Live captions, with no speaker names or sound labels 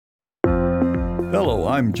Hello,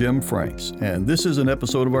 I'm Jim Franks, and this is an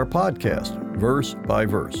episode of our podcast, Verse by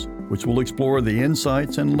Verse, which will explore the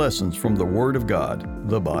insights and lessons from the Word of God,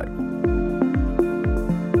 the Bible.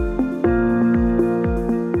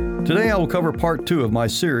 Today I will cover part 2 of my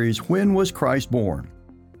series, When Was Christ Born?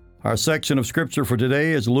 Our section of Scripture for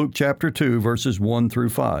today is Luke chapter 2, verses 1 through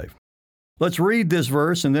 5. Let's read this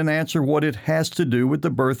verse and then answer what it has to do with the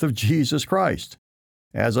birth of Jesus Christ.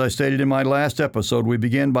 As I stated in my last episode, we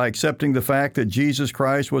begin by accepting the fact that Jesus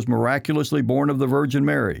Christ was miraculously born of the Virgin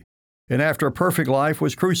Mary, and after a perfect life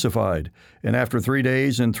was crucified, and after 3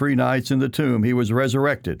 days and 3 nights in the tomb, he was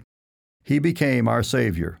resurrected. He became our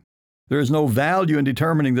Savior. There is no value in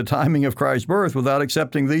determining the timing of Christ's birth without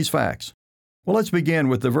accepting these facts. Well, let's begin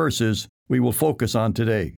with the verses we will focus on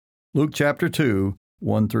today. Luke chapter 2,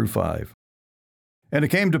 1 through 5. And it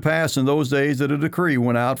came to pass in those days that a decree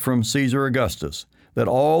went out from Caesar Augustus, that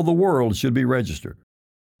all the world should be registered.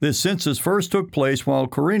 This census first took place while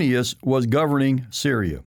Quirinius was governing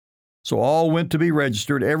Syria. So all went to be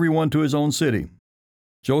registered, everyone to his own city.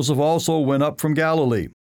 Joseph also went up from Galilee,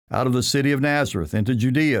 out of the city of Nazareth, into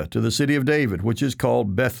Judea, to the city of David, which is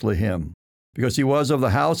called Bethlehem, because he was of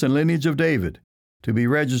the house and lineage of David, to be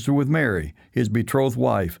registered with Mary, his betrothed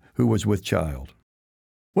wife, who was with child.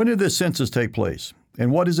 When did this census take place,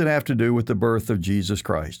 and what does it have to do with the birth of Jesus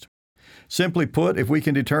Christ? Simply put, if we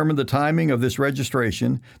can determine the timing of this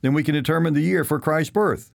registration, then we can determine the year for Christ's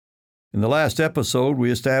birth. In the last episode,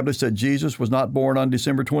 we established that Jesus was not born on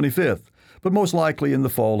December 25th, but most likely in the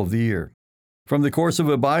fall of the year. From the course of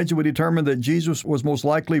Abijah, we determined that Jesus was most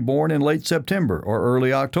likely born in late September or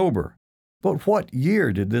early October. But what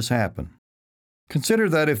year did this happen? Consider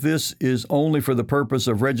that if this is only for the purpose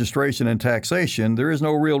of registration and taxation, there is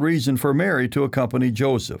no real reason for Mary to accompany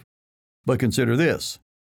Joseph. But consider this.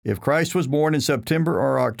 If Christ was born in September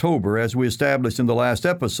or October, as we established in the last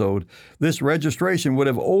episode, this registration would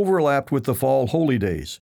have overlapped with the fall holy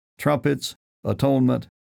days, trumpets, atonement,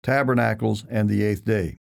 tabernacles, and the 8th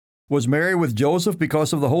day. Was Mary with Joseph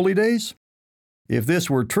because of the holy days? If this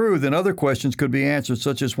were true, then other questions could be answered,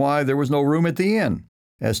 such as why there was no room at the inn,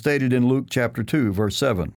 as stated in Luke chapter 2, verse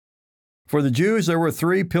 7. For the Jews, there were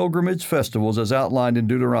 3 pilgrimage festivals as outlined in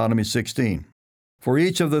Deuteronomy 16. For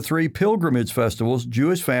each of the 3 pilgrimage festivals,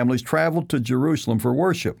 Jewish families traveled to Jerusalem for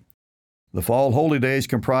worship. The fall holy days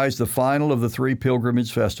comprised the final of the 3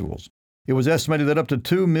 pilgrimage festivals. It was estimated that up to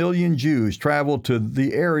 2 million Jews traveled to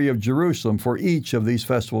the area of Jerusalem for each of these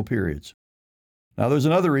festival periods. Now, there's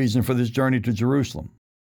another reason for this journey to Jerusalem.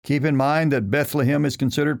 Keep in mind that Bethlehem is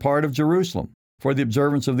considered part of Jerusalem for the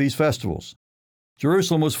observance of these festivals.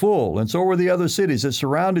 Jerusalem was full, and so were the other cities that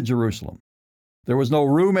surrounded Jerusalem. There was no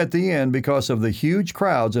room at the inn because of the huge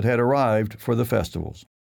crowds that had arrived for the festivals.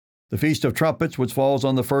 The Feast of Trumpets, which falls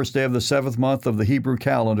on the first day of the 7th month of the Hebrew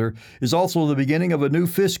calendar, is also the beginning of a new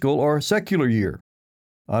fiscal or secular year.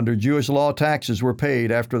 Under Jewish law, taxes were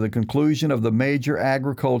paid after the conclusion of the major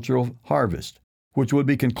agricultural harvest, which would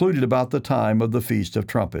be concluded about the time of the Feast of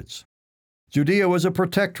Trumpets. Judea was a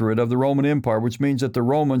protectorate of the Roman Empire, which means that the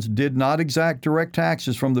Romans did not exact direct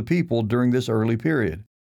taxes from the people during this early period.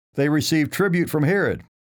 They received tribute from Herod,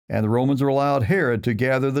 and the Romans allowed Herod to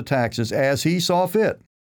gather the taxes as he saw fit.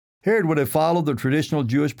 Herod would have followed the traditional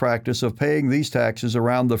Jewish practice of paying these taxes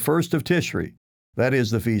around the 1st of Tishri, that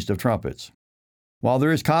is the Feast of Trumpets. While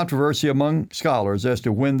there is controversy among scholars as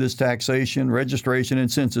to when this taxation, registration,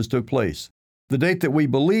 and census took place, the date that we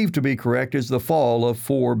believe to be correct is the fall of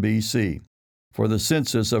 4 BC, for the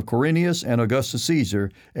census of Quirinius and Augustus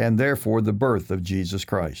Caesar, and therefore the birth of Jesus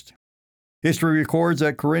Christ. History records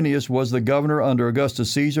that Quirinius was the governor under Augustus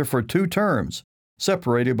Caesar for 2 terms,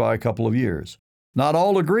 separated by a couple of years. Not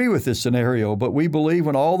all agree with this scenario, but we believe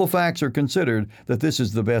when all the facts are considered that this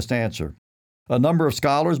is the best answer. A number of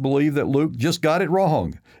scholars believe that Luke just got it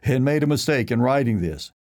wrong and made a mistake in writing this.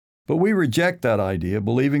 But we reject that idea,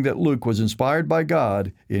 believing that Luke was inspired by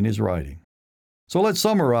God in his writing. So let's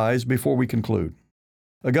summarize before we conclude.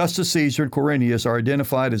 Augustus Caesar and Quirinius are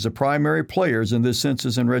identified as the primary players in this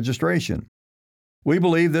census and registration. We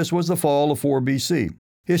believe this was the fall of 4 BC.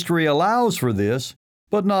 History allows for this,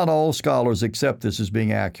 but not all scholars accept this as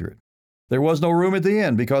being accurate. There was no room at the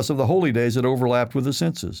inn because of the holy days that overlapped with the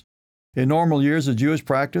census. In normal years, the Jewish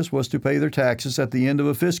practice was to pay their taxes at the end of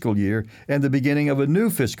a fiscal year and the beginning of a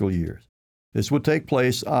new fiscal year. This would take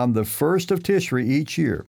place on the 1st of Tishri each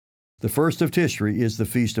year. The 1st of Tishri is the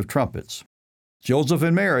Feast of Trumpets. Joseph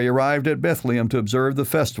and Mary arrived at Bethlehem to observe the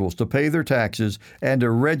festivals, to pay their taxes, and to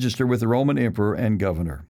register with the Roman emperor and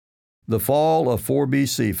governor. The fall of 4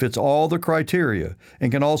 BC fits all the criteria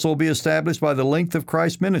and can also be established by the length of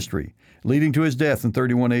Christ's ministry, leading to his death in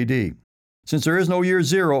 31 AD. Since there is no year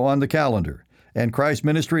zero on the calendar, and Christ's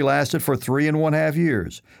ministry lasted for 3.5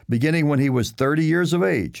 years, beginning when he was 30 years of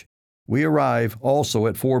age. We arrive also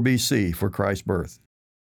at 4 BC for Christ's birth.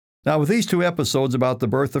 Now, with these two episodes about the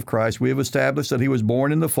birth of Christ, we have established that he was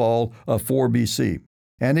born in the fall of 4 BC,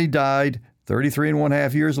 and he died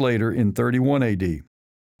 33.5 years later in 31 AD.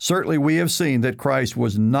 Certainly, we have seen that Christ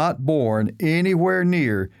was not born anywhere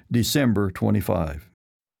near December 25.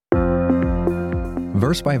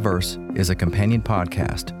 Verse by Verse is a companion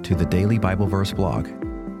podcast to the Daily Bible Verse blog,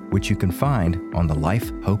 which you can find on the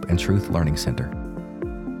Life, Hope, and Truth Learning Center.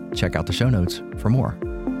 Check out the show notes for more.